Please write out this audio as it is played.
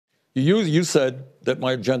You said that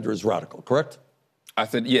my agenda is radical, correct? I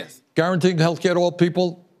said yes. Guaranteeing health care to all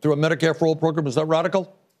people through a Medicare for All program, is that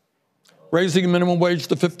radical? Raising the minimum wage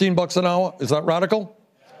to $15 an hour, is that radical?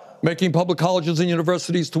 Making public colleges and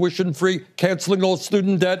universities tuition-free, canceling all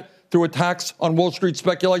student debt through a tax on Wall Street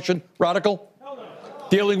speculation, radical?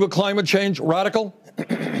 Dealing with climate change, radical?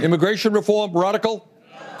 Immigration reform, radical?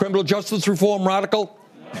 Criminal justice reform, radical?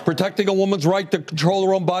 Protecting a woman's right to control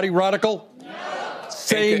her own body, radical?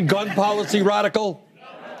 Sane gun policy, radical?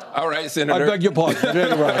 All right, Senator. I beg your pardon.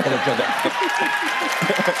 Very radical agenda.